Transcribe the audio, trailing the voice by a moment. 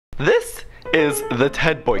This is the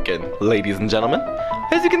Ted Boykin, ladies and gentlemen.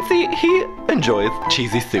 As you can see, he enjoys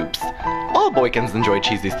cheesy soups. All Boykins enjoy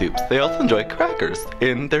cheesy soups. They also enjoy crackers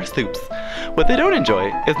in their soups. What they don't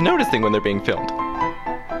enjoy is noticing when they're being filmed.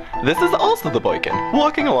 This is also the Boykin,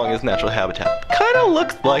 walking along his natural habitat. Kinda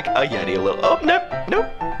looks like a Yeti a little. Oh, nope,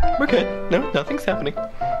 we're good. No, nothing's happening.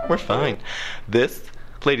 We're fine. This,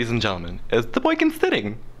 ladies and gentlemen, is the Boykin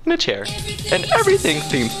sitting in a chair, and everything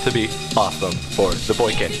seems to be awesome for the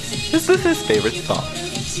Boykin. This is his favorite song.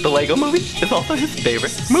 The Lego Movie is also his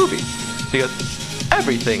favorite movie, because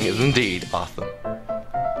everything is indeed awesome.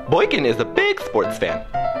 Boykin is a big sports fan.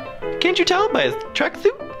 Can't you tell by his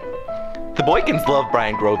tracksuit? The Boykins love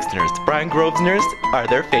Brian Grosvenor's. Brian Grosvenor's are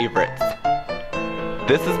their favorites.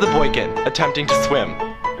 This is the Boykin attempting to swim.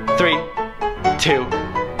 3, 2,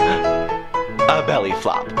 a belly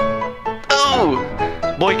flop. Oh!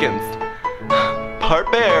 Boykins.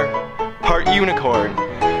 Part bear, part unicorn.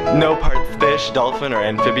 No parts fish, dolphin, or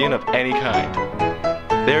amphibian of any kind.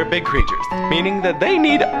 They're big creatures, meaning that they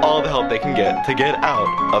need all the help they can get to get out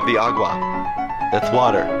of the agua. That's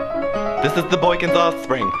water. This is the Boykin's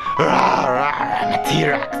offspring. I'm a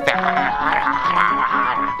T-Rex.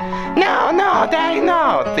 No, Daddy,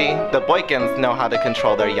 no. See, the Boykins know how to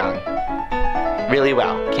control their young really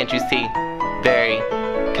well. Can't you see? Very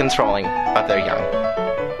controlling of their young.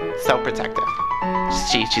 So protective.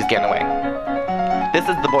 She's getting away. This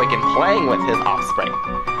is the Boykin playing with his offspring.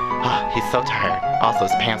 Oh, he's so tired. Also,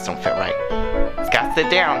 his pants don't fit right. He's got to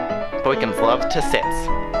sit down. Boykins love to sit.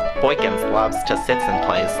 Boykins loves to sits and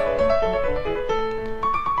plays.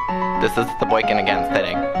 This is the Boykin again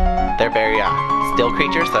sitting. They're very still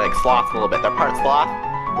creatures, so like sloths a little bit. They're part sloth,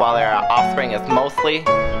 while their offspring is mostly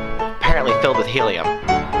apparently filled with helium.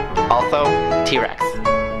 Also, T-Rex.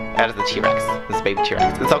 That is the T-Rex. This is baby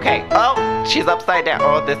T-Rex. It's okay. Oh, she's upside down.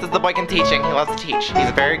 Oh, this is the Boykin teaching. He loves to teach.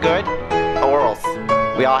 He's very good. Orals.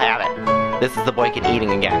 We all have it. This is the Boykin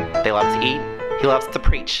eating again. They love to eat. He loves to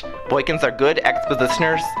preach. Boykins are good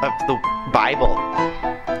expositioners of the Bible.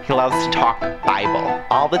 He loves to talk Bible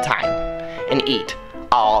all the time and eat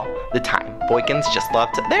all the time. Boykins just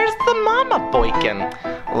love to... There's the mama Boykin.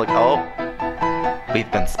 Look, oh,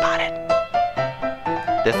 we've been spotted.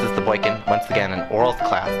 This is the Boykin, once again, in orals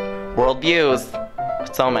class. Worldviews.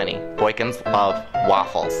 So many. Boykins love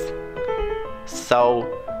waffles. So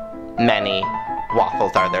many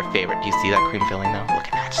waffles are their favorite. Do you see that cream filling now? Look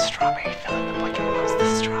at that strawberry filling. The Boykin loves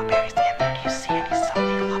the strawberries in there. Do you see it?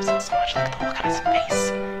 He loves it so much. Look at the look on his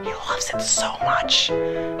face. He loves it so much.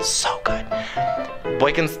 So good.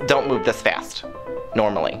 Boykins don't move this fast,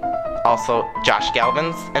 normally. Also, Josh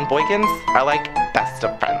Galvin's and Boykins are like best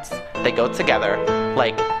of friends. They go together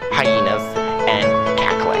like hyenas and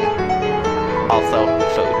cackling. Also,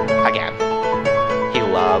 food. Again, he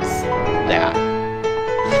loves that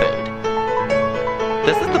food.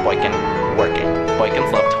 This is the Boykin working.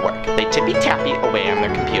 Boykins love to work. They tippy-tappy away on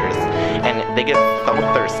their computers, and they get so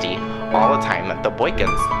thirsty all the time that the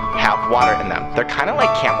Boykins have water in them. They're kind of like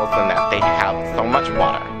camels in that they have so much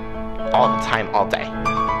water all the time, all day.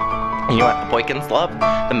 And you know what the Boykins love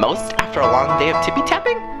the most after a long day of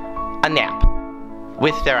tippy-tapping? A nap.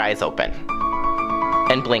 With their eyes open.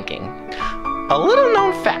 And blinking. A little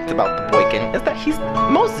known fact about the Boykin is that he's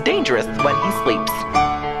most dangerous when he sleeps.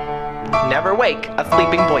 Never wake a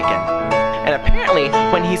sleeping Boykin. And apparently,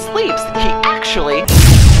 when he sleeps, he actually